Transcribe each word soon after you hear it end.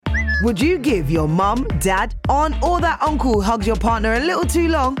Would you give your mum, dad, aunt or that uncle who hugs your partner a little too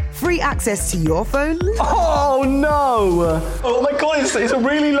long free access to your phone? Oh no! Oh my god, it's a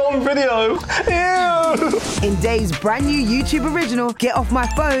really long video. Ew! In Dave's brand new YouTube original, Get Off My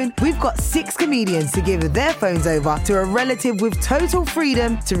Phone, we've got 6 comedians to give their phones over to a relative with total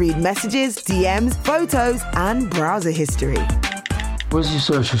freedom to read messages, DMs, photos and browser history. Where's your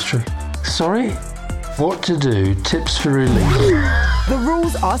search history? Sorry? What to do, tips for relief. The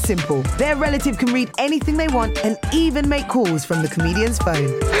rules are simple. Their relative can read anything they want and even make calls from the comedian's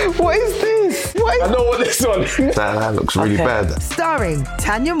phone. What is this? I know what this one is. That looks really bad. Starring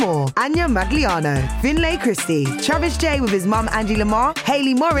Tanya Moore, Anya Magliano, Finlay Christie, Travis J with his mum Angie Lamar,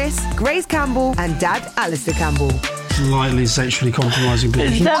 Hayley Morris, Grace Campbell and dad Alistair Campbell. Slightly sexually compromising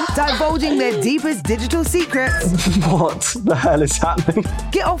people. Divulging their deepest digital secrets. What the hell is happening?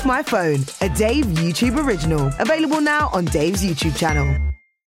 Get Off My Phone, a Dave YouTube original. Available now on Dave's YouTube channel.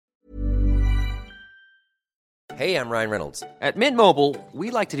 Hey, I'm Ryan Reynolds. At Mint Mobile,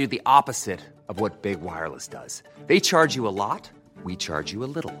 we like to do the opposite of what Big Wireless does. They charge you a lot, we charge you a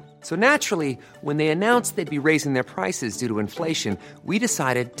little. So naturally, when they announced they'd be raising their prices due to inflation, we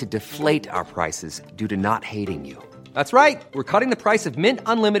decided to deflate our prices due to not hating you. That's right. We're cutting the price of Mint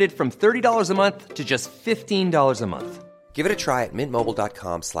Unlimited from $30 a month to just $15 a month. Give it a try at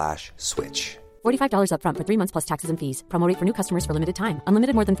mintmobile.com/switch. $45 up front for 3 months plus taxes and fees. Promo rate for new customers for limited time.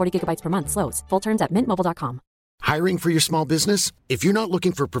 Unlimited more than 40 gigabytes per month. Slows full terms at mintmobile.com. Hiring for your small business? If you're not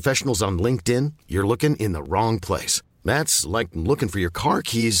looking for professionals on LinkedIn, you're looking in the wrong place. That's like looking for your car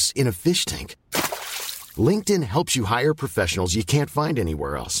keys in a fish tank. LinkedIn helps you hire professionals you can't find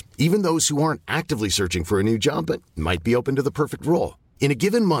anywhere else, even those who aren't actively searching for a new job but might be open to the perfect role. In a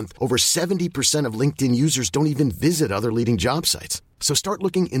given month, over 70% of LinkedIn users don't even visit other leading job sites. So start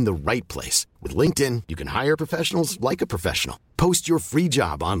looking in the right place. With LinkedIn, you can hire professionals like a professional. Post your free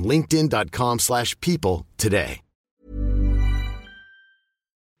job on linkedin.com/people today.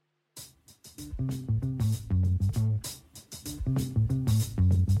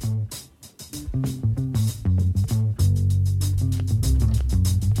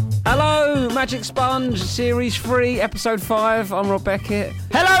 Hello, Magic Sponge, Series 3, Episode 5. I'm Rob Beckett.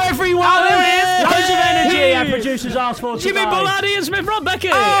 Hello, everyone! Oh, there it is! Loads of energy our producers asked for today. Jimmy Bollardi and Smith Rob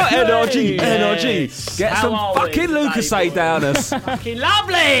Beckett! Oh, NRG, NRG. Get some fucking Lucasade down us. Fucking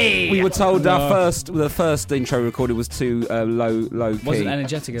lovely! We were told the first intro recorded was too low key. Wasn't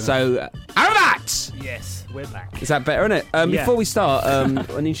energetic enough. So, Arabat! Yes, we're back. Is that better, isn't it? Yeah. Before we start,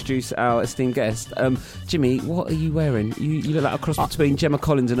 and introduce our esteemed guest, Jimmy, what are you wearing? You look like a cross between Gemma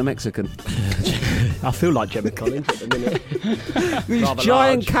Collins and a Mexican. I feel like Gemma Collins at the minute. These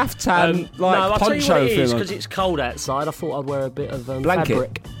giant caftan, I'll poncho tell you what it is, thing. because it's cold outside. I thought I'd wear a bit of Blanket?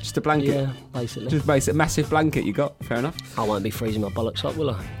 fabric. Just a blanket? Yeah, basically. Just a massive blanket you got, fair enough. I won't be freezing my bollocks up,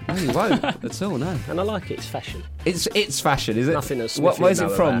 will I? No, you won't at all, no. And I like it, it's fashion. It's fashion, is it? Nothing that's Where's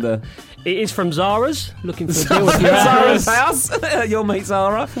it from? It is from Zara's. Looking for a deal with Zara's house. Your mate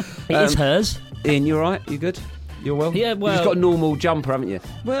Zara. It is hers. Ian, you alright? You good? You're well? Yeah, well... You've got a normal jumper, haven't you?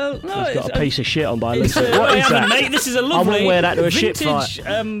 Well, no, He's got a piece of shit on by Lucy. What is that? Mate, this is a lovely... I wouldn't wear that to a ship vintage,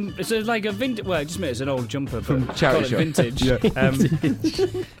 fight. It's like a vintage... Well, just it's an old jumper, from but charity shop. Vintage. Yeah.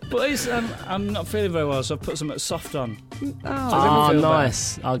 But it's, I'm not feeling very well, so I've put something soft on. Oh,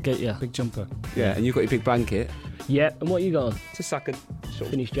 nice. I'll get you. Big jumper. Yeah, and you've got your big blanket. Yeah, and what you got on? Just like a sort of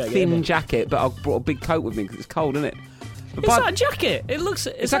finished jacket. Thin jacket, but I've brought a big coat with me because it's cold, isn't it? It's like a jacket. It looks...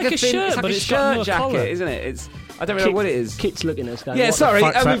 It's like a shirt, it's like but a it's shirt got no jacket, collar. isn't it? I don't know what it is. Kit's looking at us going, yeah, what sorry,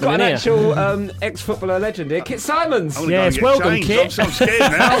 the fuck's we've got an happening actual ex-footballer legend here, Kit Symons. Yes, welcome, Kit. I'm scared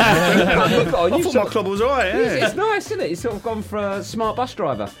now. I thought my club was alright, yeah. It's nice, isn't it? You've sort of gone for a smart bus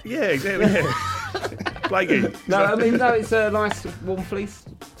driver. Yeah, exactly. Yeah. Blakey. No, it's a nice warm fleece.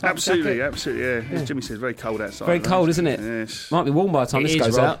 Absolutely, jacket. yeah. As Jimmy says, very cold outside. Very cold, isn't it? Yes. Might be warm by the time this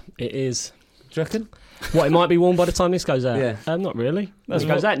goes out. It is. Do you reckon? What, it might be warm by the time this goes out? Yeah. Not really. This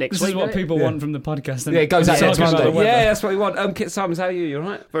goes out next week. This is what people want from the podcast. Yeah, it goes out next Monday. Yeah, Yeah, that's what we want. Kit Symons, how are you? You all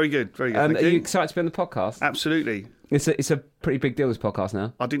right? Very good, very good. Are thank you excited to be on the podcast? Absolutely. It's a pretty big deal, this podcast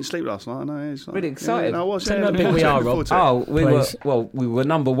now. I didn't sleep last night. I know. It's like, Really excited. Yeah, no, I was. Tell me how big we are, Rob. Oh, we were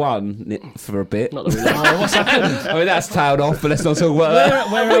number one for a bit. Not that we are. What's happened? I mean, that's tailed off, but let's not talk about that.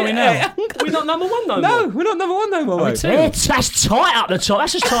 Where are we now? We're not number one no more. No, we're not number one no more. That's tight up the top.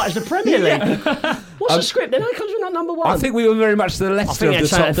 That's as tight as the Premier League. What's the script then? How comes we're not number one? I think we were very much the Leicester of the top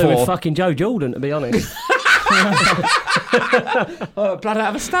something to do four. with fucking Joe Jordan, to be honest. Blood out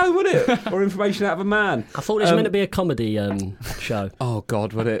of a stone, would it? Or information out of a man. I thought it was meant to be a comedy show. Oh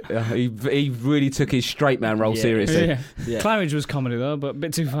God, would it? He really took his straight man role seriously. Yeah. Claridge was comedy though, but a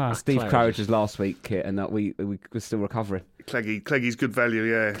bit too far. Steve Claridge was last week, Kit, and we were still recovering. Cleggy's good value,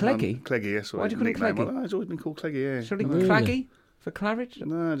 yeah. Cleggy? Cleggy, that's what Why do you call it nickname. Cleggy? I don't know, it's always been called Cleggy, yeah. Surely Claggy for Claridge?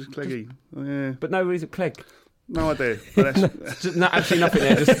 No, just Cleggy. Yeah. But no reason Clegg. No idea. But that's no, absolutely nothing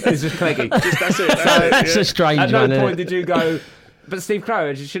there. It's just Cleggy. That's it. That's a strange one. At no point did you go, but Steve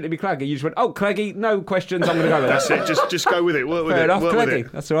Claridge, shouldn't it be Claggy? You just went, oh, Cleggy, no questions, I'm going to go with that. That's it. Just go with it. Work with Fair it. enough, Work Cleggy. with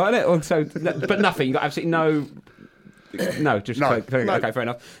it. That's all right, isn't it? So, but nothing. You got absolutely no. No, just No. Cleggy. Okay, fair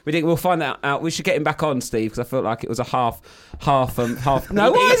enough. We'll find that out. We should get him back on, Steve, because I felt like it was a half.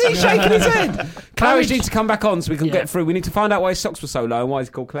 No, why is he shaking his head? Claridge needs to come back on so we can get through. We need to find out why his socks were so low and why he's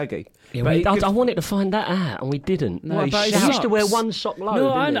called Cleggy. Yeah, I wanted to find that out, and we didn't. No, he used to wear one sock low.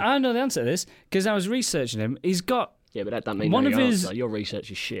 No, didn't he? I know the answer to this because I was researching him. He's got. Yeah, but that doesn't mean one your of his. answer. Your research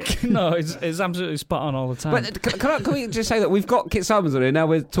is shit. No, it's absolutely spot on all the time. But can we just say that we've got Kit Symons on here now?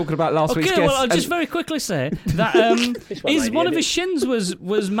 We're talking about last week's guest. Okay, well, I'll just very quickly say that one of his shins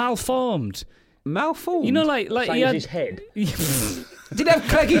was malformed. Malformed? You know, like Same he as had his head. Did he have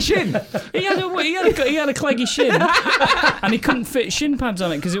Cleggy shin? he had a Cleggy shin, and he couldn't fit shin pads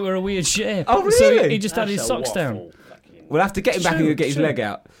on it because it were a weird shape. Oh, really? So he just had his socks down. We'll have to get him back and get his leg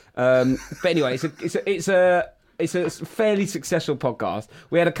out. But anyway, it's a fairly successful podcast.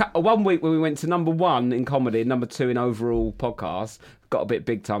 We had a 1 week where we went to number 1 in comedy, number 2 in overall podcast. Got a bit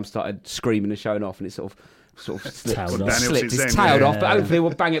big time, started screaming and showing off, and it sort of slipped. It's tailed off, but hopefully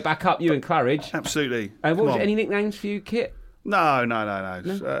we'll bang it back up. You and Claridge, absolutely. And any nicknames for you, Kit? No.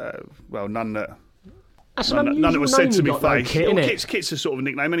 Well, none that. That's none that was said to me face. Kit's a sort of a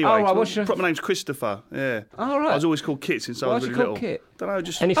nickname anyway. Oh, right, what's your proper name's Christopher? Yeah. Oh, right. I was always called Kit since I was really little. Kit? Don't know,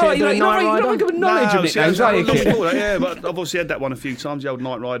 just anything. You're not giving knowledge of nicknames, are you, Kit? Yeah, but I've obviously had that one a few times. The old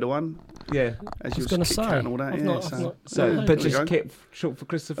Night Rider one. Yeah. As I was going to say. And all that, but just Kit short for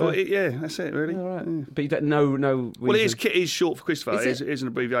Christopher. Yeah, that's it, really. All right. Yeah. But you don't know. Well, Kit is short for Christopher. It is an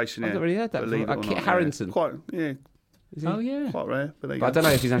abbreviation. I've not really heard that before. Kit Harrington. Quite, yeah. Oh yeah. Quite rare, but there you go. I don't know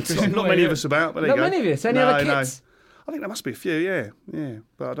if he's not many of us about, but there you go. Not many of us. Any other Kits? I think there must be a few, yeah.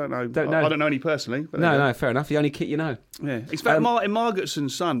 But I don't know. I don't know any personally. But no, fair enough. The only Kit you know. Yeah. In fact, Martin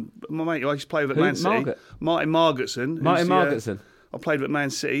Margetson's son, my mate who I used to play with at Man City. Martin Margetson. Martin Margetson. I played with Man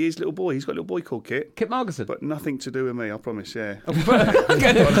City. He's a little boy. He's got a little boy called Kit. Kit Margetson. But nothing to do with me, I promise, yeah. I don't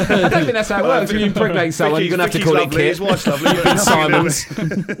think that's how it works. If you impregnate someone, you're going to have to call it Kit. His wife's lovely. Kit Symons.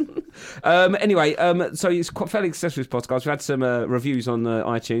 Anyway, so it's quite fairly successful, this podcast. We've had some reviews on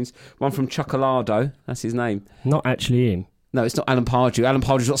iTunes. One from Chocolado. That's his name. Not actually him. No, it's not Alan Pardew. Alan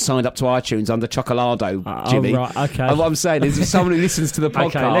Pardew's not signed up to iTunes under Chocolado, Jimmy. Oh, right, okay. And what I'm saying is, someone who listens to the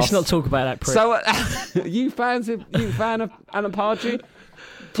podcast. Okay, let's not talk about that prick. So, you a fan of Alan Pardew?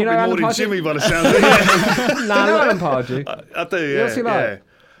 Do you know Alan Pardew? Jimmy by the sound of it. Do you know Alan Pardew? I do, yeah. What's he like?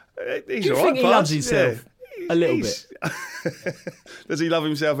 Yeah. He's do you all think right, he loves himself a little bit? Does he love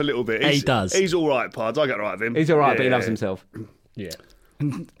himself a little bit? He does. He's all right, Pards. I get right with him. He's all right, but he loves himself. Yeah.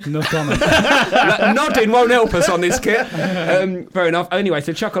 No comment. Nodding won't help us on this, Kit. Fair enough. Anyway,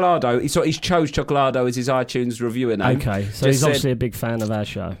 so Chocolado, he chose Chocolado as his iTunes reviewer name. Okay, so he's obviously a big fan of our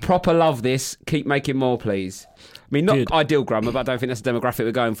show. Proper love this. Keep making more, please. I mean, not ideal grammar, but I don't think that's the demographic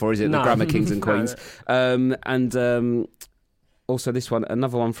we're going for, is it? No. The grammar kings and queens. Also this one,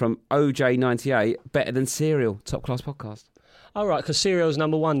 another one from OJ98, Better Than Cereal, top class podcast. Oh, right, because Cereal's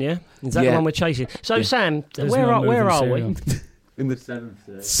number 1, yeah? Is that the one we're chasing? So, Sam, There's where no are we? In the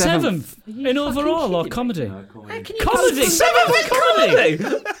seventh in overall or comedy? Comedy. 7th in comedy.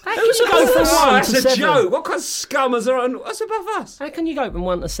 Who's go from 1 that's to a 7? joke. What kind of scummers are on? What's above us? How can you go from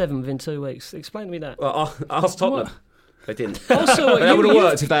 1 to 7 within 2 weeks? Explain to me that. Well, I'll stop them. They didn't. Also, that would have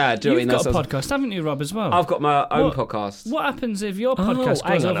worked if they had. You've got a podcast, haven't you, Rob, as well? I've got my own podcast. What happens if your podcast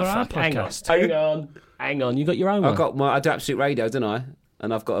goes over our podcast? Hang on. You got your own one? I do Absolute Radio, don't I?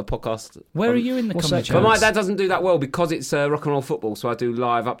 And I've got a podcast. Where are you in the comedy charts? But my dad doesn't do that well because it's rock and roll football, so I do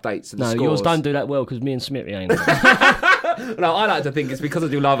live updates of the scores. Yours don't do that well because me and Smithy ain't. No, I like to think it's because I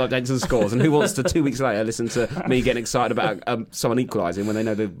do live updates of the scores, and who wants to 2 weeks later listen to me getting excited about someone equalising when they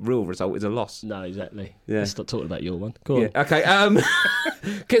know the real result is a loss? No, exactly. Yeah. Let's stop talking about your one. Go on. Okay.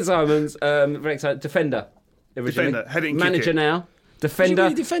 Kit Symons, very excited. Defender. Defender. Heading manager now. Defender. Is he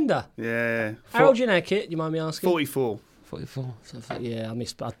really defender? Yeah. How old are you now, Kit? Do you mind me asking? 44. 44. Yeah,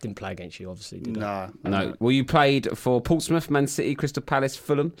 I didn't play against you, obviously, did I? No. Well, you played for Portsmouth, Man City, Crystal Palace,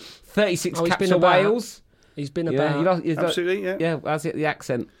 Fulham. 36 caps for about. Wales. He's been about. Absolutely, yeah. Yeah, how's it? The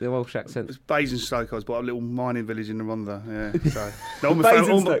accent, the Welsh accent. It's Basingstoke. I was bought a little mining village in the Rhondda. Yeah. So.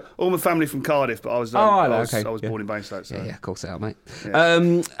 all my family from Cardiff, but I was born in Basingstoke. So. Yeah, of course, out, mate.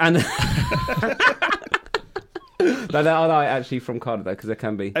 Yeah. And. No, they are actually from Cardiff though, because there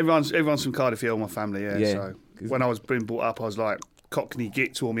can be. Everyone's from Cardiff here, all my family. Yeah. So when I was being brought up, I was like, Cockney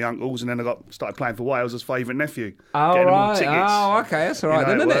git to all my uncles, and then I started playing for Wales as favourite nephew. Oh, getting them all right. tickets. Oh, okay. That's all right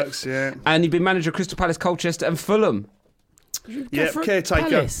then, it isn't works, yeah. And you've been manager of Crystal Palace, Colchester and Fulham. Yeah,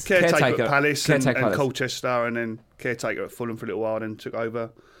 caretaker at Palace and Palace. Colchester, and then caretaker at Fulham for a little while, and took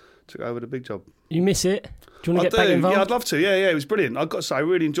over the big job. You miss it? Do you want to get back involved? Yeah, I'd love to. Yeah, it was brilliant. I've got to say, I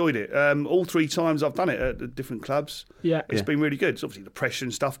really enjoyed it. All 3 times I've done it at the different clubs. Yeah, it's been really good. It's obviously the pressure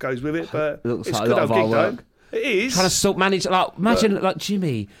and stuff goes with it, but it looks it's like good a lot of our work. Though. It is trying to manage. Like, imagine like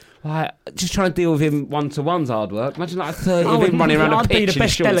Jimmy. Like, just trying to deal with him one-to-one's hard work. Imagine like 30 of him running around a pitch. I'd be the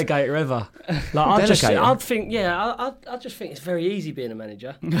best delegator ever. Like, I just think it's very easy being a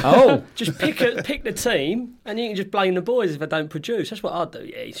manager. Oh, just pick the team, and you can just blame the boys if they don't produce. That's what I'd do.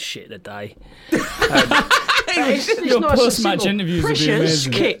 Yeah, he's shit of the day. Your post-match interviews would be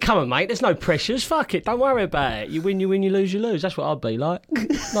amazing. Kit, come on, mate. There's no pressures. Fuck it. Don't worry about it. You win, you lose, you lose. That's what I'd be like.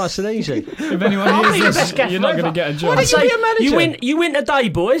 Nice and easy. If anyone hears this, you're not going to get a job. I'd say, you win today,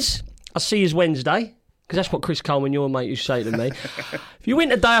 boys. I'll see you Wednesday. Because that's what Chris Coleman, your mate, used to say to me. If you win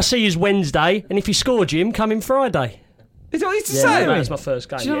today, I'll see you Wednesday. And if you score, Jim, come in Friday. Is that what he used to say? It's my first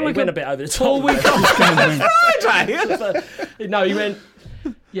game. Yeah, he went a bit over the top. Week Friday? No, he went...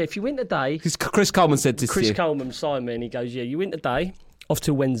 Yeah, if you win today... Chris Coleman said this to you. Chris Coleman signed me and he goes, yeah, you win today, off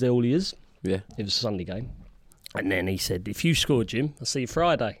till Wednesday all years. Yeah. It was a Sunday game. And then he said, if you score, Jim, I'll see you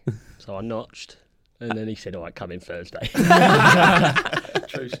Friday. So I notched. And then he said, all right, come in Thursday.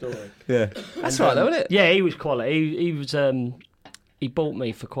 True story. Yeah. That's right, though, isn't it? Yeah, he was quality. He was... he bought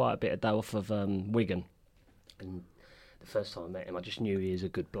me for quite a bit of dough off of Wigan. And the first time I met him, I just knew he is a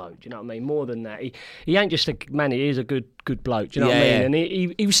good bloke. Do you know what I mean? More than that, he ain't just a man. He is a good bloke. Do you know what I mean? And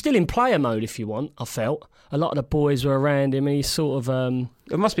he was still in player mode, if you want. I felt a lot of the boys were around him, and he sort of.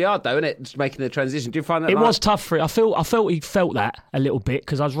 It must be hard though, isn't it? Just making the transition. Do you find that it was tough for it? I felt he felt that a little bit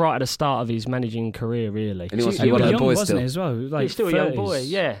because I was right at the start of his managing career, really. And he wants to be one of the boys still, as well. Like he's still 30s. a young boy,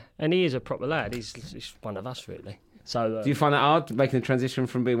 yeah, and he is a proper lad. He's one of us, really. So, do you find that hard making the transition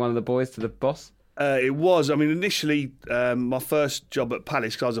from being one of the boys to the boss? It was. I mean, initially, my first job at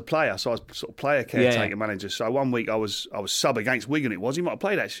Palace, because I was a player, so I was sort of player caretaker manager. So one week I was sub against Wigan. It was. He might have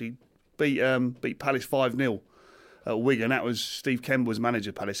played actually. Beat Palace 5-0 at Wigan. That was Steve Kemp was manager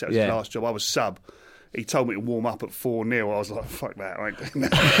of Palace. That was his last job. I was sub. He told me to warm up at 4-0. I was like, fuck that, I ain't doing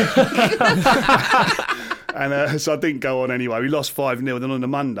that. And so I didn't go on anyway. We lost 5-0. Then on the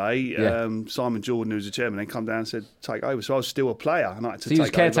Monday, Simon Jordan, who was the chairman, then come down and said, take over. So I was still a player. And I had to so you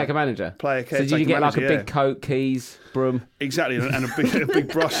was caretaker manager? Player caretaker So did you get manager, like a big coat, keys, broom? Exactly, and a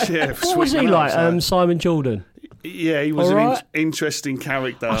big brush, What was he like, Simon Jordan? Yeah, he was an interesting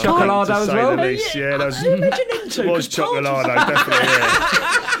character. Chocolado as well? Yeah, that was, you imagine them two? Was Chocolado, definitely,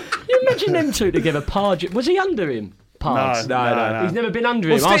 yeah. You imagine them two together, was he under him? No. He's never been under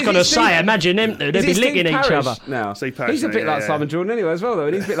him. I was going to say, imagine them two. They'd be licking each other. No. He's a bit like Simon Jordan anyway as well, though.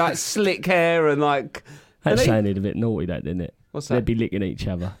 And he's a bit like slick hair and like... That sounded a bit naughty, that, didn't it? What's that? They'd be licking each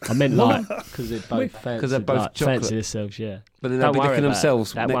other. I meant like... Because they're both fancy themselves, yeah. But then they'll be licking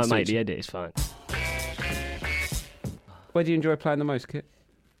themselves. That won't make the edit, it's fine. Where do you enjoy playing the most, Kit?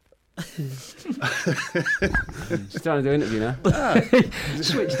 Just trying to do an interview now.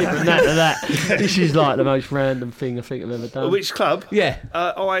 Switch different that to that. This is like the most random thing I think I've ever done. Which club? Yeah.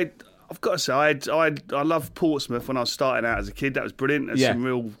 I've got to say, I loved Portsmouth when I was starting out as a kid. That was brilliant. There's some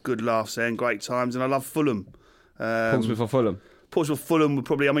real good laughs there and great times. And I love Fulham. Portsmouth or Fulham? Fulham would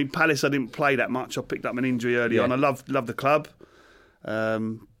probably... I mean, Palace I didn't play that much. I picked up an injury early on. I loved the club.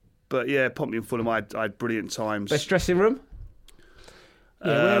 But yeah, Pompey and Fulham, I had brilliant times. Best dressing room?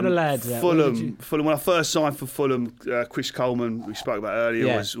 Yeah, where are the lads at? Fulham. When I first signed for Fulham, Chris Coleman, we spoke about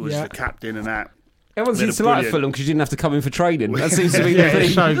earlier, was the captain and that. Everyone seems to like Fulham because you didn't have to come in for training. That seems to be the thing.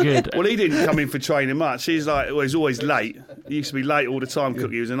 So good. Well, he didn't come in for training much. He's always late. He used to be late all the time.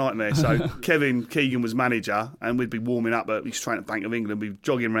 Cookie was a nightmare. So Kevin Keegan was manager, and we'd be warming up. He's training at Bank of England. We'd be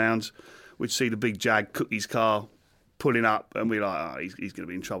jogging round. We'd see the big Jag, Cookie's car, pulling up, and we're like, he's going to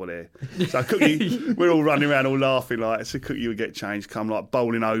be in trouble here. So Cookie, we're all running around all laughing like, so Cookie would get changed, come like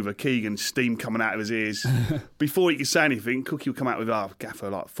bowling over, Keegan, steam coming out of his ears. Before he could say anything, Cookie would come out with, Gaffer,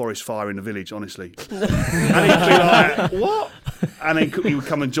 like forest fire in the village, honestly. And he'd be like, what? And then Cookie would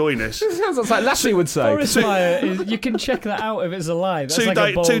come and join us. It sounds like Lassie would say. Forest fire, you can check that out if it's a lie. That's 2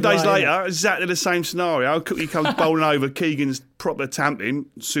 days later, exactly the same scenario. Cookie comes bowling over, Keegan's proper tamping,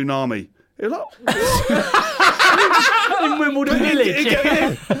 tsunami. You're like, in Wimbledon Village.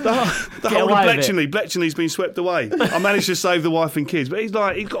 The whole of Bletchley's been swept away. I managed to save the wife and kids, but he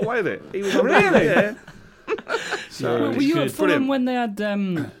got away with it. He was really? Yeah. Were you at Fulham when they had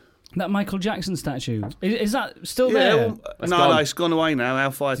That Michael Jackson statue, is that still there? No, it's gone away now.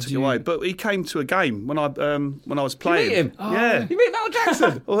 Al Fire took it away. But he came to a game when I was playing. You meet him? Yeah. You meet Michael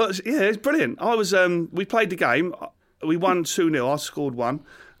Jackson? Well, it's brilliant. I was. We played the game. We won 2-0. I scored 1.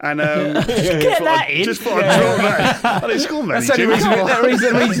 And just thought I'd drop that. I didn't score many. That's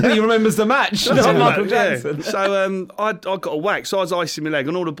the reason he remembers the match. Not Michael Jackson. Yeah. So I got a whack. So I was icing my leg,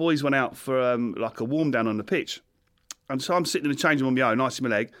 and all the boys went out for like a warm down on the pitch. And so I'm sitting in the changing room on my own, icing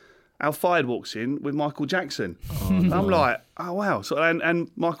my leg. Al Fayed walks in with Michael Jackson. And I'm like, oh wow. So and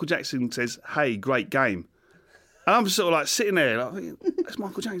Michaal Jackson says, "Hey, great game." And I'm sort of like sitting there, like, that's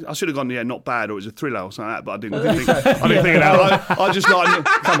Michael Jackson. I should have gone, yeah, not bad, or it was a thriller or something like that, but I didn't think of that. I just like,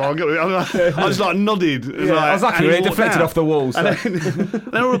 come on, I just like nodded. Yeah, I was lucky, he deflected off the walls. So. And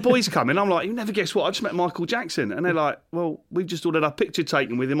then all the boys come in, I'm like, you never guess what, I just met Michael Jackson. And they're like, well, we've just ordered a picture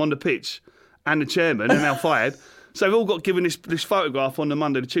taken with him on the pitch, and the chairman, and Al Fayed. So we've all got given this photograph on the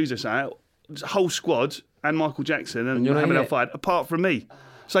Monday, the Tuesday, so whole squad, and Michael Jackson, and Mohammed Al Fayed, apart from me.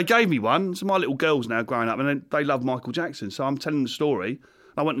 So they gave me one. So my little girls now growing up, and they love Michael Jackson. So I'm telling the story.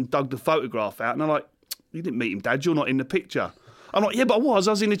 I went and dug the photograph out, and they're like, you didn't meet him, Dad. You're not in the picture. I'm like, yeah, but I was.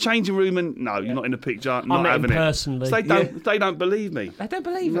 I was in the changing room, and no, you're not in the picture. Not I met having him personally. So they don't believe me. They don't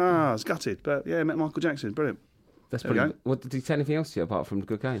believe it? No, I was gutted. But yeah, I met Michael Jackson. Brilliant. That's brilliant. What, did he say anything else to you apart from the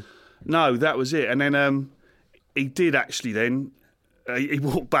good game? No, that was it. And then he did actually then... he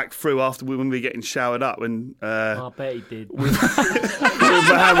walked back through after when we were getting showered up, and I bet he did. With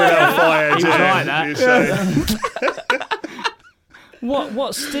Mohammed Al Fayed. He was like that.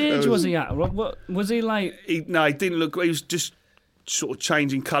 What stage was he at? What was he like? He didn't look. He was just sort of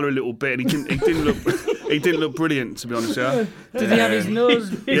changing colour a little bit, and he didn't look. He didn't look brilliant, to be honest. Yeah. Did he have his nose?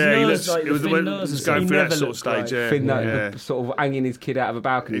 He was going through that sort of stage. Yeah. Sort of hanging his kid out of a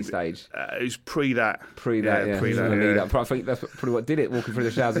balcony stage. It was pre that. Pre that. I think that's probably what did it. Walking through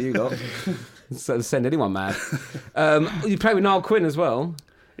the showers that you got. So send anyone mad. You played with Niall Quinn as well.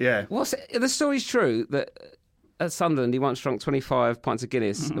 Yeah. The story's true that at Sunderland he once drunk 25 pints of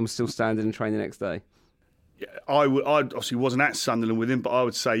Guinness and was still standing and training the next day. I obviously wasn't at Sunderland with him, but I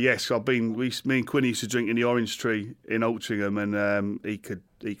would say yes. Me and Quinny used to drink in the Orange Tree in Altrincham, and he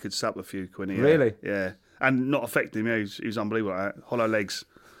could sup a few, Quinny. Yeah. Really? Yeah, and not affect him. Yeah, he was unbelievable. Like that. Hollow legs.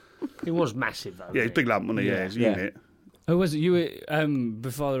 He was massive though. Yeah, he's a big lump, wasn't he? Yeah, he's a unit. Oh, was it you were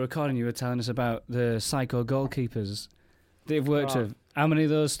before the recording? You were telling us about the psycho goalkeepers that you've worked with. How many of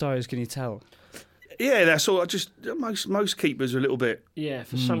those stories can you tell? Yeah, that's all. Most keepers are a little bit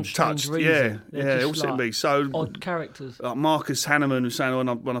for some strange touched. reason. It all seemed to be so odd characters. Like Marcus Hanneman was saying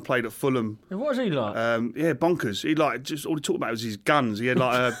when I played at Fulham. What was he like? Bonkers. He just all he talked about was his guns. He had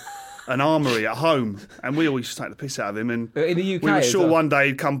like an armoury at home, and we always used to take the piss out of him. And in the UK, we were sure one day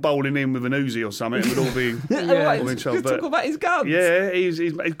he'd come bowling in with an Uzi or something, and we'd all be all in trouble. Talk about his guns. Yeah, he's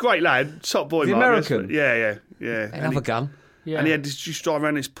a great lad, top boy. The American. Yeah. Another gun. Yeah. And he had just drive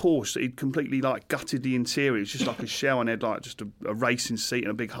around this Porsche that he'd completely like gutted the interior. It was just like a shell, and he had like just a racing seat and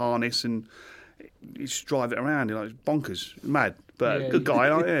a big harness, and he'd just drive it around. He like bonkers, mad, but good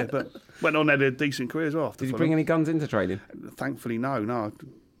guy. But went on had a decent career as well. Did you bring any guns into training? Thankfully, no.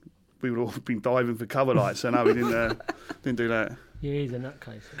 We would all been diving for cover lights, so no, we didn't do that. Yeah, he's in that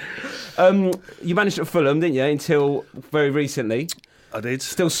case. You managed at Fulham, didn't you? Until very recently. I did.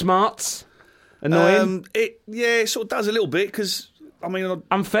 Still smart. Annoying? It sort of does a little bit because, I mean...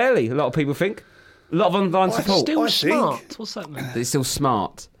 Unfairly, a lot of people think. A lot of online support. Still smart? What's that mean? It's still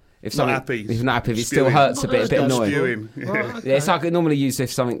smart. If not happy. If not happy, if it still hurts a bit annoying. Spewing. Yeah, it's like normally used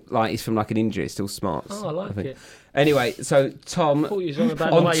if something like it's from like an injury, it's still smart. Oh, I like it. Anyway, so Tom... I thought you were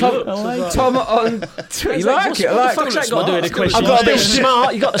on Tom on Twitter. You like it? I like it. What's that got to do with the question? I've got a bit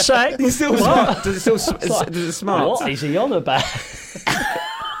smart, you got to say. He's still smart. Does it smart? What is he on about?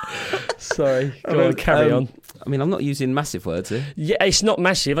 Sorry, go on, carry on. I mean, I'm not using massive words here. Yeah, it's not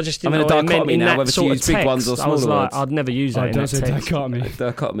massive. I just didn't know I'm in a dichotomy now, whether to use big ones or smaller words. I'd never use that in that text.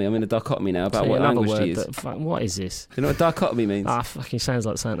 Dichotomy. I'm in a dichotomy now about what language to use. What is this? Do you know what dichotomy means? Fucking sounds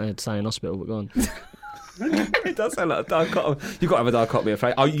like something they'd say in hospital, but go on. It does sound like a dichotomy. You've got to have a dichotomy,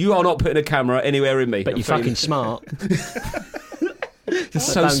 afraid. You are not putting a camera anywhere in me. But you're fucking smart. You're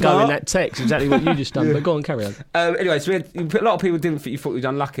so don't smart. go in that text, exactly what you just done, but go on, carry on. Anyway, so a lot of people didn't think you thought you'd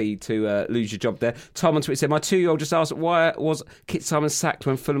unlucky to lose your job there. Tom on Twitter said, my 2-year-old just asked why was Kit Symons sacked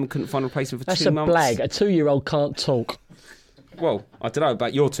when Fulham couldn't find a replacement for 2 months? That's a blag. A 2-year-old can't talk. Well, I don't know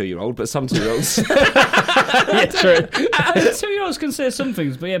about your 2-year-old, but some 2-year-olds. Yeah, true. 2-year-olds can say some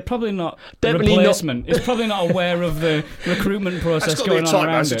things, but yeah, probably not. Definitely replacement. It's probably not aware of the recruitment process That's got to going be a on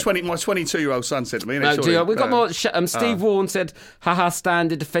typo. around It's it. my 22-year-old son said to me. No, we've got more. Steve Warren said, haha,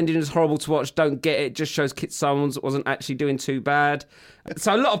 standard, defending is horrible to watch, don't get it, just shows Kit Symons wasn't actually doing too bad.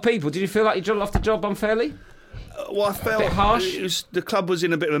 So a lot of people, did you feel like you dropped off the job unfairly? Well, I felt a bit harsh. the club was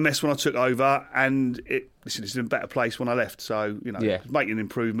in a bit of a mess when I took over, and it's in a better place when I left. So making an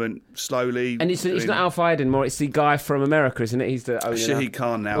improvement slowly. And it's not Alf Iden more; it's the guy from America, isn't it? He's the owner. Shahid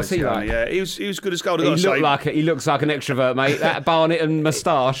Khan now. What's he like? Yeah, he was good as gold. He looks like an extrovert, mate. That barnet and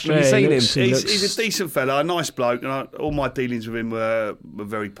moustache. Have you seen him? He's a decent fella, a nice bloke, and all my dealings with him were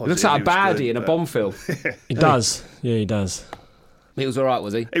very positive. He looks like a baddie in a Bond film. He does. Yeah, he does. He was all right,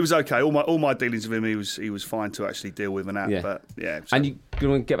 was he? He was okay. All my dealings with him, he was fine to actually deal with and that. Yeah. But yeah. So. And you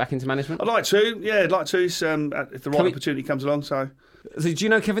going to get back into management? I'd like to. Yeah, I'd like to. If the right opportunity comes along. So do you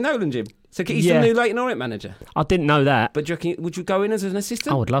know Kevin Nolan, Jim? So he's the new Leyton Orient manager. I didn't know that. But do you reckon, would you go in as an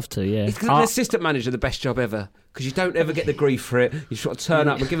assistant? I would love to, yeah. Is an assistant manager the best job ever? Because you don't ever get the grief for it. You sort of turn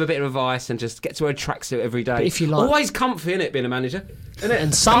up and give a bit of advice and just get to wear a tracksuit every day. But if you like, always comfy, innit, being a manager? Isn't it?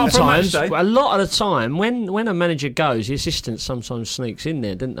 And sometimes, a lot of the time, when a manager goes, the assistant sometimes sneaks in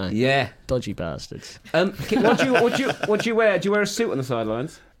there, didn't they? Yeah. Dodgy bastards. What do you wear? Do you wear a suit on the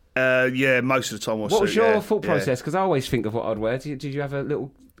sidelines? Yeah, most of the time. What was your thought process? Because I always think of what I'd wear. Did you have a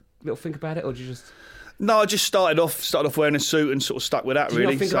little think about it, or did you just? No, I just started off wearing a suit and sort of stuck with that. Did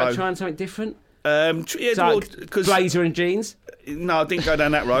really. You not think about trying something different? Because blazer and jeans. No, I didn't go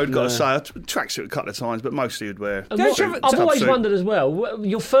down that road. Got to say, I tracksuit a couple of times, but mostly would wear. I've always wondered as well.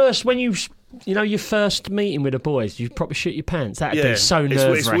 Your first your first meeting with the boys, you probably shit your pants. That'd be so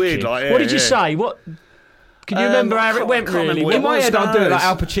nerve-wracking. It's weird. What did you say? What? Can you remember how it went? Really, in my head, I'd do it like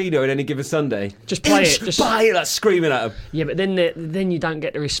Al Pacino in Any Given Sunday. Just play it. Just play it, like screaming at them. Yeah, but then you don't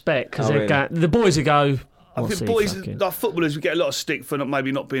get the respect because the boys would go. I think boys, like footballers, we get a lot of stick for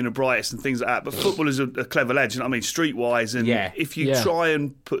maybe not being the brightest and things like that. But footballers are clever lads, you know what I mean, streetwise. And if you try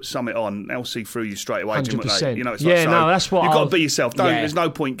and put something on, they'll see through you straight away. 100%. You know, it's that's what you've got to be yourself. There's no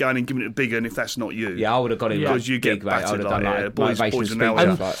point going and giving it a big one if that's not you. Yeah, I would have got it because you get battered boys are now.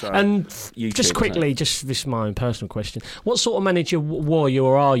 And just quickly, this is my own personal question: what sort of manager were you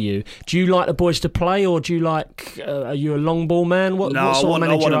or are you? Do you like the boys to play, or do you like? Are you a long ball man? What sort of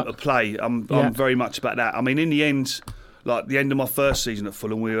manager? I want them to play. I'm very much about that. I mean, in the end. Like the end of my first season at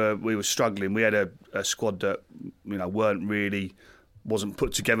Fulham, we were struggling. We had a squad that wasn't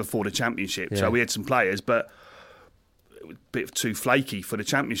put together for the Championship. Yeah. So we had some players, but it was a bit too flaky for the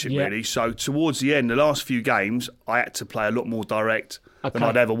Championship really. So towards the end, the last few games, I had to play a lot more direct than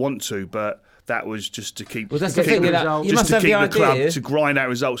I'd ever want to. But that was just to keep. Well, that's the thing. You must have the idea club to grind out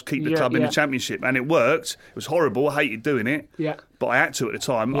results, keep the club in the Championship, and it worked. It was horrible. I hated doing it. Yeah. But I had to at the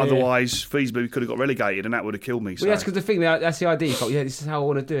time. Otherwise, feasibly, we could have got relegated, and that would have killed me. So. Well, that's because the thing. That's the idea. You thought, this is how I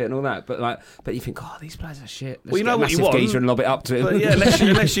want to do it, and all that. But you think, these players are shit. Let's you know what you want, geezer and lob it up to him. But yeah,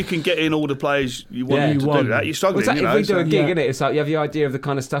 unless you can get in all the players you want to do that, you're struggling. Well, if we do a gig, innit? It's like you have the idea of the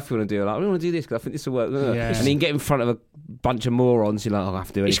kind of stuff you want to do. Like, I want to do this because I think this will work. Yeah. And you can get in front of a bunch of morons. You're like, I have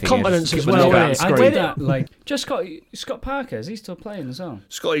to do anything. It's confidence as well. I did that. Like, just Scott Parker. Is he still playing as well?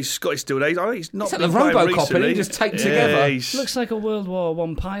 Scotty's still there. He's not. He's like the RoboCop, and he just taped together. Looks like a World War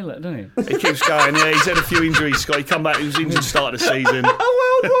I pilot, doesn't he? He keeps going. Yeah, he's had a few injuries. Scott, he come back. He was injured at the start of the season. A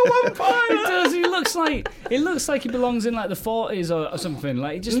World War I pilot. He does. It looks like he belongs in like the 40s or something.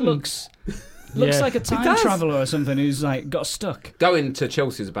 Like, he just looks like a time traveller or something who's like got stuck. Going to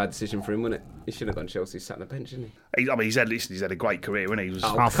Chelsea is a bad decision for him, wasn't it? He should have gone to Chelsea. Sat on the bench, didn't he? He's had a great career, hasn't he? He was,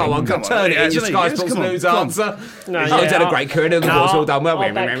 come on, turn it into Sky Sports News answer. No, he's had a great career. The boys all done well.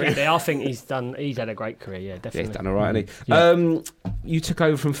 I think he's had a great career. Yeah, definitely. Yeah, he's done all right, hasn't he? You took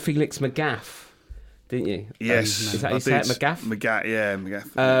over from Felix McGaff, didn't you? Yes. Is that how you say it, McGaff?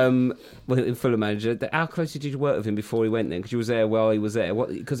 McGaff. Well, in Fulham manager. How close did you work with him before he went then? Because you was there while he was there.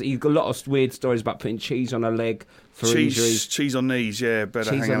 Because he got a lot of weird stories about putting cheese on a leg for injuries. Cheese on knees, yeah.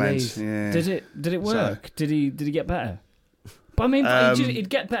 Better hang on knees. Yeah. Did it work? So, did he get better? But I mean, he'd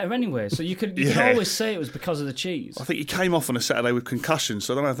get better anyway. So you could always say it was because of the cheese. I think he came off on a Saturday with concussion,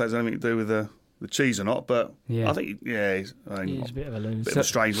 so I don't know if that's anything to do with the cheese or not, but I think he's a bit of a loon. Bit of a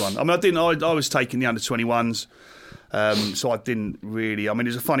strange one. I mean, I was taking the under-21s, so I didn't really. I mean, it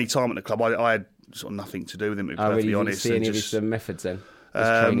was a funny time at the club. I had sort of nothing to do with him, to be perfectly honest. See any of his methods then?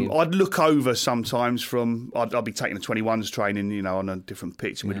 I'd look over sometimes I'd be taking the 21s training, on a different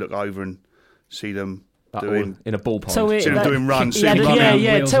pitch, and we'd look over and see them doing in a ball pond. Doing runs.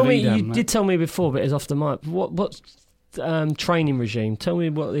 Tell me, you did tell me before, but it's off the mic. What's training regime? Tell me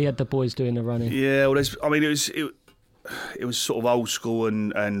what he had the boys doing the running. Yeah, well, it it was sort of old school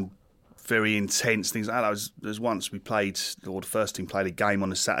and very intense things like that. There's once we played, or the first team played a game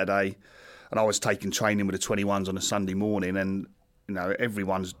on a Saturday, and I was taking training with the 21s on a Sunday morning, and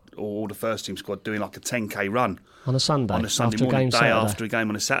all the first team squad doing like a 10k run on a Sunday morning, after a game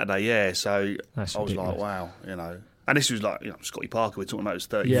on a Saturday. Yeah, so That's I was ridiculous. like, wow, And this was like Scotty Parker. We're talking about. Was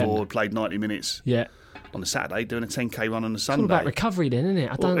 34, played 90 minutes. Yeah. On a Saturday, doing a 10k run on a Sunday. It's all about recovery, then, isn't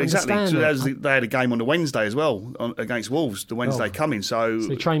it? I don't exactly. understand. So they had a game on the Wednesday as well against Wolves. The Wednesday coming. So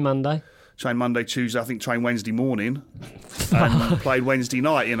they train Monday. Train Monday, Tuesday. I think train Wednesday morning, and played Wednesday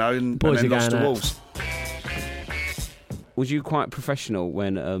night. And then lost to Wolves. Was you quite professional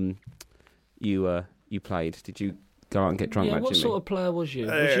when you played? Did you go out and get drunk? What sort of player was you?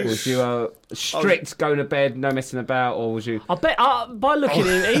 Was you strict, going to bed, no messing about, or was you? I bet by looking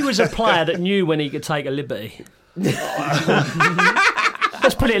at him, he was a player that knew when he could take a liberty. Let's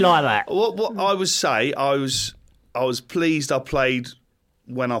put it like that. What I would say, I was pleased I played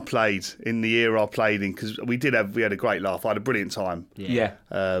when I played in the year I played in, because we had a great laugh. I had a brilliant time. Yeah.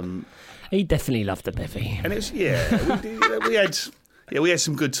 He definitely loved the bevy. And it's we had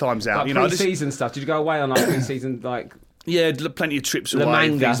some good times out. Like pre-season stuff. Did you go away on like pre-season like? Yeah, plenty of trips away,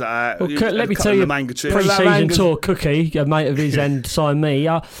 Manga. things like that. Well, let me tell you, pre-season tour, Cookie, a mate of his, and signed me.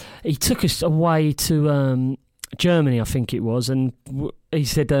 He took us away to Germany, I think it was, and he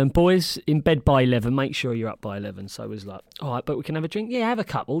said, boys, in bed by 11, make sure you're up by 11. So I was like, all right, but we can have a drink? Yeah, have a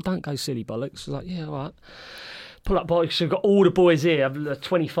couple, don't go silly bollocks. I was like, yeah, all right. Pull up boys, so we've got all the boys here,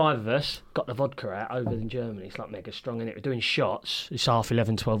 25 of us, got the vodka out over in Germany. It's like mega strong in it. We're doing shots. It's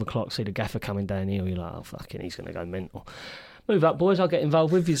 11:30, 12 o'clock, see the gaffer coming down here. You're like, oh, fucking, he's going to go mental. Move up, boys, I'll get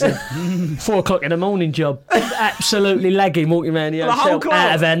involved with you. 4 o'clock in the morning job. Absolutely lagging, walking around the hotel,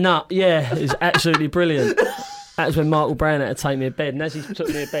 out of our nut. Yeah, it's absolutely brilliant. That was when Michael Brown had to take me to bed, and as he took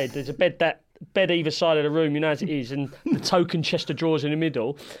me to bed, there's a bed either side of the room, as it is, and the token chest of drawers in the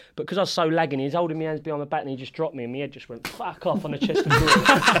middle. But because I was so lagging, he was holding my hands behind my back, and he just dropped me, and my head just went fuck off on the chest of drawers.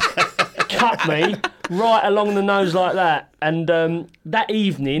 Cut me right along the nose like that. And that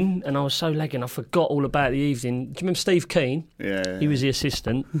evening, and I was so lagging, I forgot all about the evening. Do you remember Steve Keane? Yeah. He was the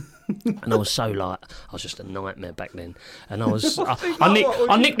assistant. And I was so I was just a nightmare back then. And I was,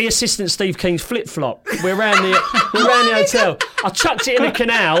 I nicked the assistant Steve King's flip flop. We're around the hotel. I chucked it in the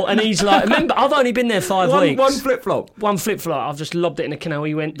canal, and he's like, remember, I've only been there 5 weeks. One flip flop. One flip flop. I've just lobbed it in the canal.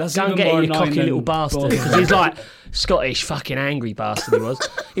 He went, go and get it, you cocky little bastard. Because he's like Scottish fucking angry bastard. He was.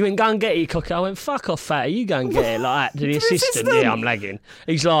 He went, go and get it, you cocky. I went, fuck off, fatty. You go and get it like that to the assistant. Yeah, I'm lagging.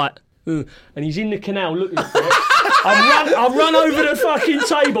 He's like. And he's in the canal looking for it. I run over the fucking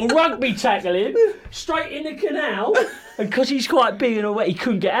table, rugby tackle him, straight in the canal, and because he's quite big and all wet, he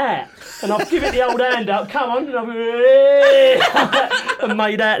couldn't get out. And I've given it the old hand up, come on, and and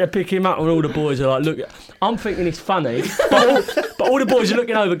made out to pick him up, and all the boys are like, look, I'm thinking it's funny, but all the boys are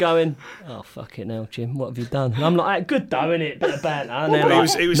looking over going, oh, fucking hell, Jim, what have you done? And I'm like, good though, innit? Bit of banter. And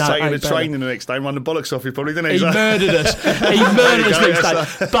he was taking the training the next day, run the bollocks off you probably, didn't he? He murdered us. He murdered us next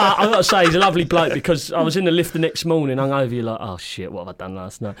day. But I've got to say, he's a lovely bloke, because I was in the lift the next morning, hung over you like, oh shit, what have I done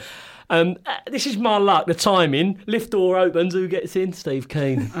last night? This is my luck, the timing. Lift door opens, who gets in? Steve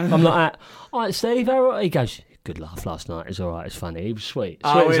Keane. I'm like, all right, Steve, how are you? He goes, good laugh last night, it's all right, it's funny. He was sweet.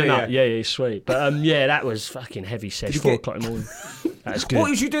 Sweet as a nut. Yeah, he's sweet. But yeah, that was fucking heavy sesh, 4 o'clock in the morning. That was good. What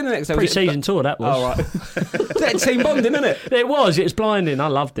was you doing the next day? Pre-season tour, that was. Oh, right. That team bonding, isn't it? It was blinding, I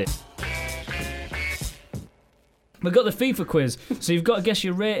loved it. We've got the FIFA quiz, so you've got to guess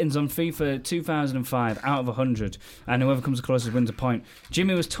your ratings on FIFA 2005 out of 100, and whoever comes closest wins a point.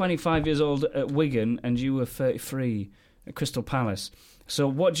 Jimmy was 25 years old at Wigan, and you were 33 at Crystal Palace. So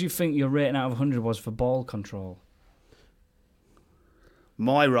what do you think your rating out of 100 was for ball control?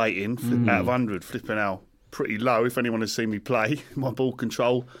 My rating out of 100, flipping out, pretty low. If anyone has seen me play, my ball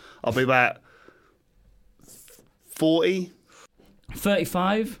control, I'll be about 40.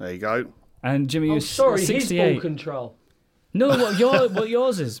 35. There you go. And Jimmy was 68. His ball control. No, what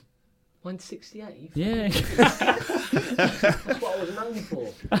yours is? Mine's 68. Yeah. That's what I was known for.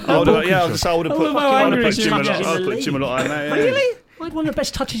 I would have put Jim a lot on that. Yeah. Really? I had one of the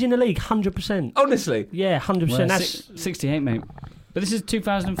best touches in the league, 100%. Honestly? Yeah, 100%. Well, that's 68, mate. But this is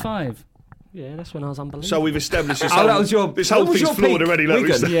 2005. Yeah, that's when I was unbelievable. So we've established this whole thing's flawed already. Look,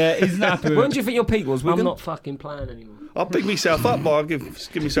 yeah, he's not happy. When do you think your peak was, Wigan? I'm not fucking playing anymore. I'll pick myself up, but I'll give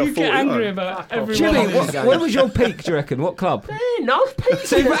myself 40. You get angry about everyone. Jimmy, when was your peak, do you reckon? What club? No,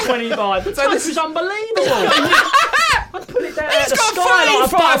 peak at 25. The touch was unbelievable. I'd put it down He's at the got sky like a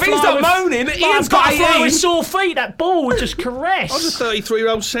 35. He's butterfly not with- moaning. like Ian's a got butterfly 18. with sore feet. That ball would just caress. I was a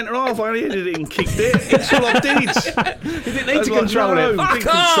 33-year-old centre half. I only hit it and kicked it. That's all I did. You didn't need to control it. Fuck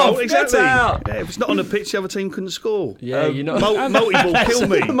off! Exactly. Get out. Yeah, if it's not on the pitch, the other team couldn't score. Yeah, you know. Multi-ball killed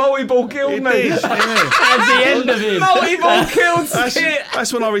me. Multi-ball killed It me. did, yeah. At the end of him. Multi-ball killed Skit.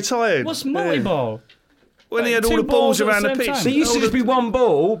 That's when I retired. What's multi-ball? When he had Two all the balls balls at around the the same pitch. time. There used to just be one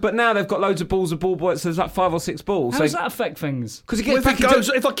ball, but now they've got loads of balls. So there's like 5 or 6 balls. How So does that affect things? because you Well, get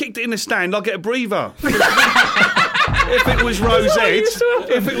if I kicked it in the stand, I'd get a breather. If it was Rosette,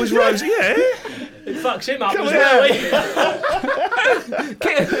 yeah. It fucks him up Come as here. well.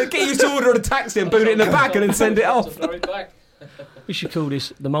 get used to order a taxi and boot it in the back and then send it off. We should call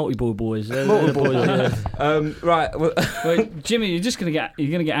this the multi-ball boys. Multi-ball boys. Yeah. Right. Well, Wait, Jimmy, you're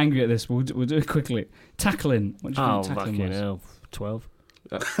gonna get angry at this. We'll do it quickly. Tackling. What do you Oh, think tackling fucking was? hell. 12.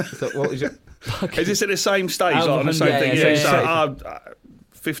 so what was your... Is this at the same stage, Out of like on the same 100, thing? yeah, So,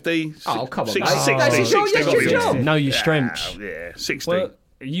 50. Oh, come on, 60, mate. 60, That's your 60, job, yes, your 60. job. Know your strengths. Yeah, 60. Well,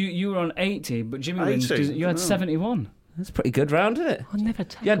 you were on 80, but Jimmy wins 80? because you had Oh. 71. That's a pretty good round, isn't it? I never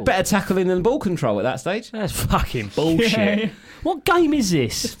tackled. You had better tackling than ball control at that stage. That's fucking bullshit. Yeah. What game is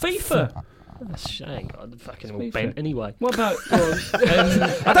this? FIFA. That's I ain't got the fucking all FIFA. bent anyway. What about?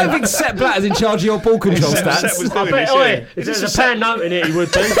 I don't think Sepp Blatter's in charge of your ball control Sepp stats. was I doing bet, this, yeah. if there's a pound note in it, he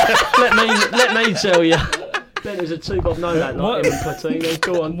would be. let me tell you. Then there's a 2-bob no that What? like him and Platini.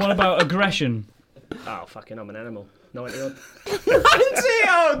 Go on. What about aggression? Oh, fucking, I'm an animal. 90 odd. 90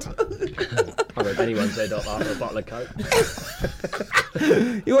 odd! I rip anyone's head off after a bottle of Coke.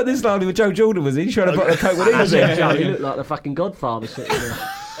 You want this line with Joe Jordan was in? He tried a bottle of coke when he was in. Joe, you look like the fucking Godfather sitting there.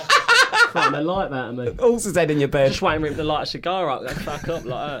 Fucking the light out of me. Horse's head in your bed. Just waiting for him to light a cigar up, go fuck up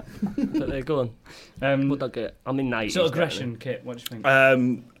like that. But they're gone. What'd I get? I'm in 80s. So aggression, Kit. What do you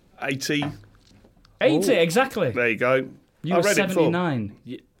think? 80. 80 exactly. There you go. You I were read it before. 79.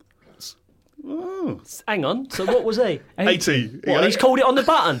 Oh. Hang on. So what was he? 80. What? He's called it on the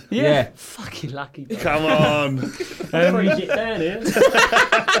button. Yeah. Fucking lucky. Come on. Freeze it down here.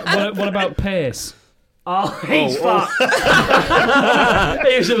 What about pace? Oh, he's fucked.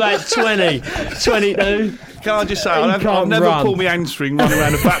 He was about 20, 22. Can I just say, He I've can't never run. pulled my hamstring running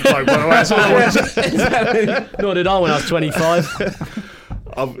around a backbone. By the way, that's all I want to say. Nor did I when I was 25.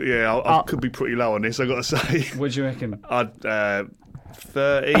 I could be pretty low on this, I've got to say. What do you reckon? I'd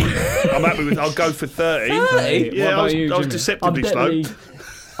 30. I'm happy with. I'll go for 30. 30? Yeah, What about I you, was Jimmy? deceptively slow.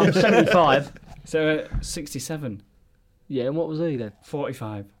 I'm 75. So 67. Yeah, and what was he then?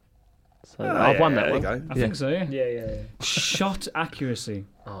 45. So I've won that there one. you go. I think so, yeah. Yeah. Shot accuracy.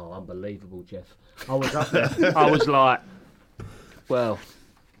 Oh, unbelievable, Jeff. I was up there. I was like, well,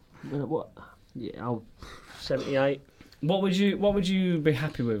 what? Yeah, I'll 78. What would you be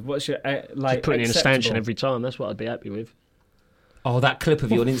happy with? What's your like? Just putting in a acceptable? stanchion every time. That's what I'd be happy with. Oh, that clip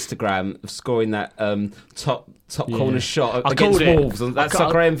of you on Instagram of scoring that top Yeah. corner shot I against called it. Wolves. That I ca-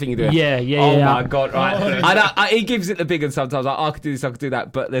 soccer M thing you do. Yeah. Oh yeah. my god! Right, he gives it the big one sometimes. Like, I could do this, I could do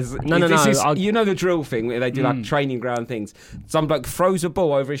that. But there's No. you know the drill thing where they do like training ground things. Some bloke throws a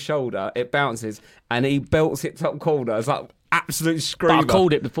ball over his shoulder, it bounces, and he belts it top corner. It's like absolute But screamer. I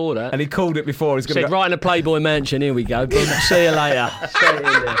called it before that. and he called it before. He's Said going to right in the Playboy Mansion. Here we go. Boom, see you later. Straight in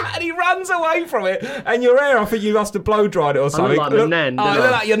there. and he runs away from it, and your hair, I think you must have blow dried it or something. like my nan, Oh, didn't you look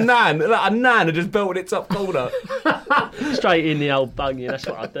I? like your nan. You look like a nan had just belted it top corner. Straight in the old buggy. That's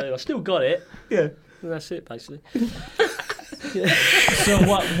what I do. I still got it. Yeah. And that's it, basically. So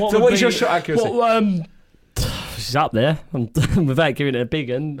what? So would what is be- your shot accuracy? This is up there. Without giving it a big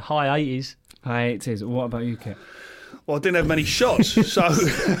one, high 80s. High 80s. What about you, Kit? Well, I didn't have many shots, so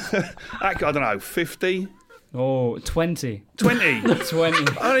I don't know, 50, Oh, 20. 20.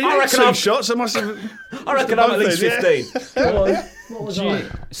 20. I reckon 2 shots. I must have. I reckon I'm at least 15. Go on. What was I?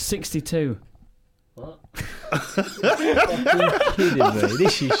 62. What? You're kidding me.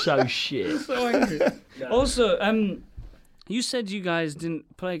 This is so shit. So angry. Also, you said you guys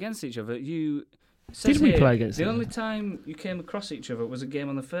didn't play against each other. You says Did we here, play against The each only time you came across each other was a game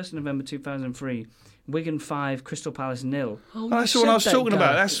on the 1st of November 2003. Wigan 5, Crystal Palace 0. Oh, That's the one I was talking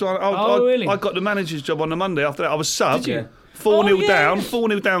about. That's what really? I got the manager's job on the Monday. After that, I was subbed. Did you? 4-0 yeah. down.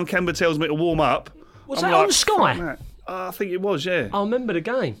 4-0 down. Kemba tells me to warm up. Was I'm that like, on Sky? "Fuck that." I think it was, yeah. I remember the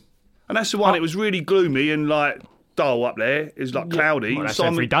game. And that's the one. It was really gloomy and like dull up there. It was like cloudy. Well, that's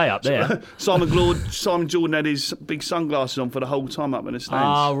every day up there. Simon Jordan had his big sunglasses on for the whole time up in the stands.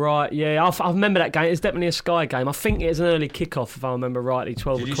 Oh, right, yeah. I remember that game. It's definitely a Sky game. I think it was an early kick-off, if I remember rightly,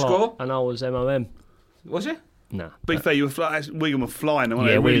 12 Did you o'clock. score? And I was MOM. Was you? No. Be fair, Wigan were flying. They Yeah,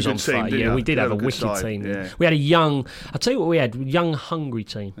 a we really was good on team, fire. didn't Yeah, they? we did They have a were good wicked side, team. yeah. We had I'll tell you what we had, young, hungry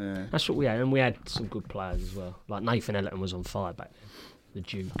team. Yeah. That's what we had, and we had some good players as well. Like Nathan Ellerton was on fire back then. The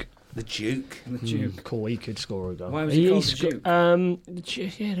Duke. The Duke. Cool, he could score a goal. Why was he called the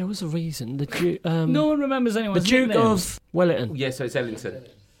Duke? Yeah, there was a reason. The Duke. No one remembers anyone's The Duke nicknames. of Wellington. Yeah, so it's Ellington.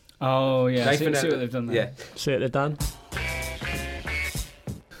 Oh, yeah. Nathan See what they've done there. Yeah. See what they've done.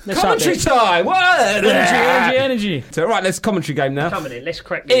 Commentary time! What? Energy. So, right, let's commentary game now. Coming in, let's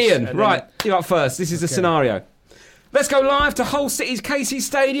crack this. Ian, right, you're up first. This is the scenario. Let's go live to Hull City's Casey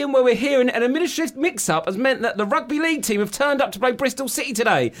Stadium, where we're hearing an administrative mix-up has meant that the rugby league team have turned up to play Bristol City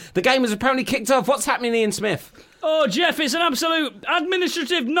today. The game has apparently kicked off. What's happening, Ian Smith? Oh, Jeff, it's an absolute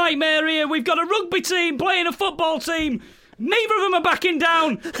administrative nightmare here. We've got a rugby team playing a football team. Neither of them are backing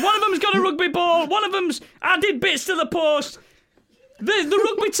down. One of them's got a rugby ball. One of them's added bits to the post. The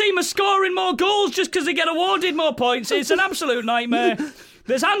rugby team are scoring more goals just because they get awarded more points. It's an absolute nightmare.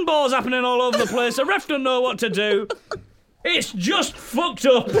 There's handballs happening all over the place. The ref don't know what to do. It's just fucked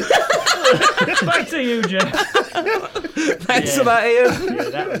up. Back to you, Jeff. Thanks for that, Ian. Yeah,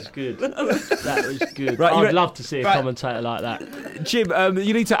 that was good. That was good. Right, I'd love to see a commentator like that. Jim,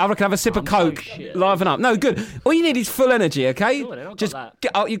 you need to, I reckon, have a sip of Coke, liven up. No, good. All you need is full energy, okay? Go on then, I've got Just that.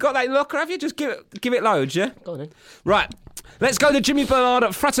 you got that in the locker, have you? Just give it loads, yeah? Go on then. Right. Let's go to Jimmy Ballard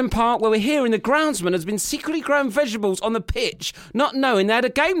at Fratton Park, where we're hearing the groundsman has been secretly growing vegetables on the pitch, not knowing they had a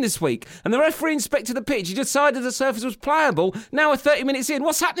game this week. And the referee inspected the pitch. He decided the surface was playable. Now we're 30 minutes in.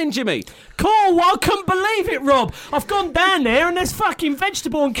 What's happening, Jimmy? Cool, I couldn't believe it, Rob. I've gone down there and there's fucking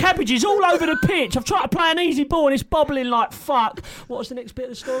vegetable and cabbages all over the pitch. I've tried to play an easy ball and it's bobbling like fuck. What's the next bit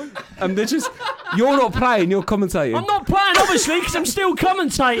of the story? They're just... You're not playing, you're commentating. I'm not playing, obviously, because I'm still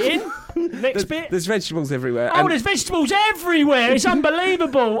commentating. Next bit. There's vegetables everywhere. Oh, there's vegetables everywhere. It's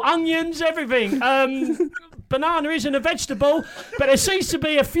unbelievable. Onions, everything. Banana isn't a vegetable, but there seems to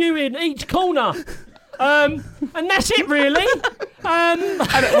be a few in each corner. And that's it, really.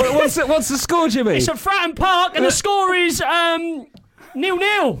 What's the score, Jimmy? It's at Fratton Park, and the score is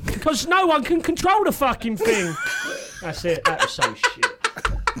 0-0, because no one can control the fucking thing. That's it. That was so shit.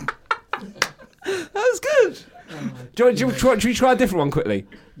 That was good. Should we try a different one quickly?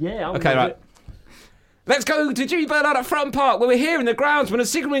 Yeah, okay, right. Let's go to Jimmy Bernard at Fratton Park, where we're hearing the groundsman are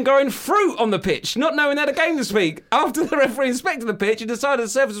signaling growing fruit on the pitch, not knowing they had a game this week. After the referee inspected the pitch and decided the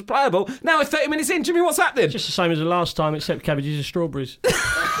surface was playable, now we're 30 minutes in. Jimmy, what's happening? Just the same as the last time, except cabbages and strawberries. That's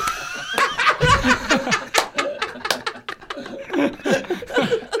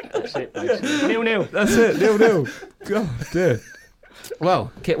it, basically. 0-0. That's it, 0-0. God, dear.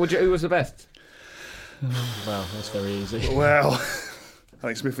 Well, Kit, who was the best? Well, that's very easy. Well,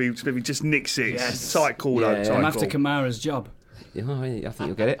 I think Smithy just nicks it. Yes. Tight call, though. I'm after Kamara's job. Yeah, I think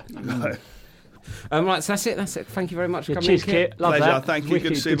you'll get it. No. Right, so that's it. Thank you very much for coming cheers, in, Kit. Love Pleasure. that. Thank you. Wicked,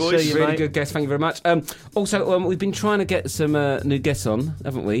 Good to see you, boys. you, Really mate. good guest. Thank you very much. Also, we've been trying to get some new guests on,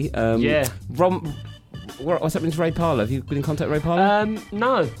 haven't we? Yeah. What's happening to Ray Parlour? Have you been in contact with Ray Parlour?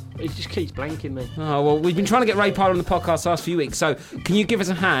 No. He just keeps blanking me. Oh, well, we've been trying to get Ray Parlour on the podcast the last few weeks, so can you give us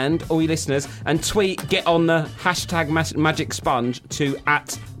a hand, all you listeners, and get on the hashtag Magic Sponge to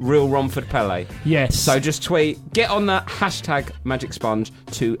 @RealRomfordPele. Yes. So just get on the hashtag Magic Sponge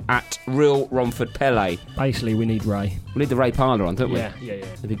to @RealRomfordPele. Basically, we need Ray. We need the Ray Parlour on, don't we? Yeah.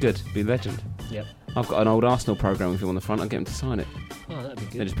 It'd be good. It'd be a legend. Yep. I've got an old Arsenal programme with him on the front. I'll get him to sign it. Oh, that'd be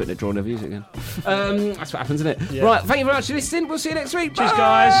good. They're just putting their drawing their views again. That's what happens, isn't it? Yeah. Right, thank you very much for listening. We'll see you next week. Cheers, Bye.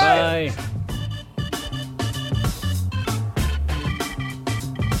 guys. Bye.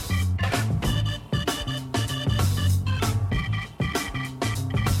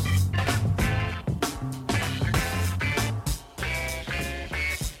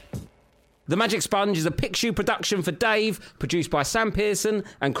 The Magic Sponge is a Pickshoe production for Dave, produced by Sam Pearson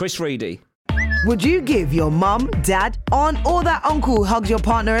and Chris Reedy. Would you give your mum, dad, aunt, or that uncle who hugs your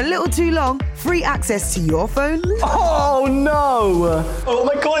partner a little too long free access to your phone? Oh no! Oh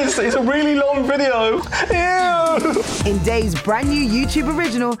my god, it's a really long video. Ew! In Dave's brand new YouTube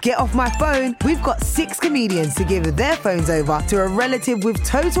original, Get Off My Phone, we've got 6 comedians to give their phones over to a relative with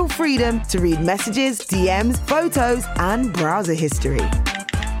total freedom to read messages, DMs, photos, and browser history.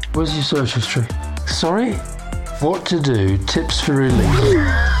 Where's your search history? Sorry? What to do, tips for relief.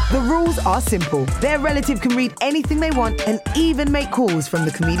 The rules are simple. Their relative can read anything they want and even make calls from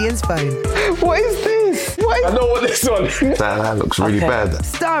the comedian's phone. What is this? I know what this one is. That looks really bad.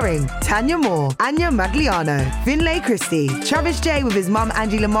 Starring Tanya Moore, Anya Magliano, Finlay Christie, Travis J with his mum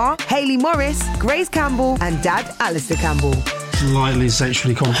Angie Lamar, Hayley Morris, Grace Campbell, and dad Alistair Campbell. Slightly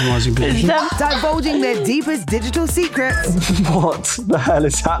sexually compromising position. Divulging their deepest digital secrets. What the hell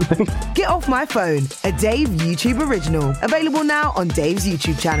is happening? Get Off My Phone, a Dave YouTube original. Available now on Dave's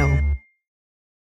YouTube channel.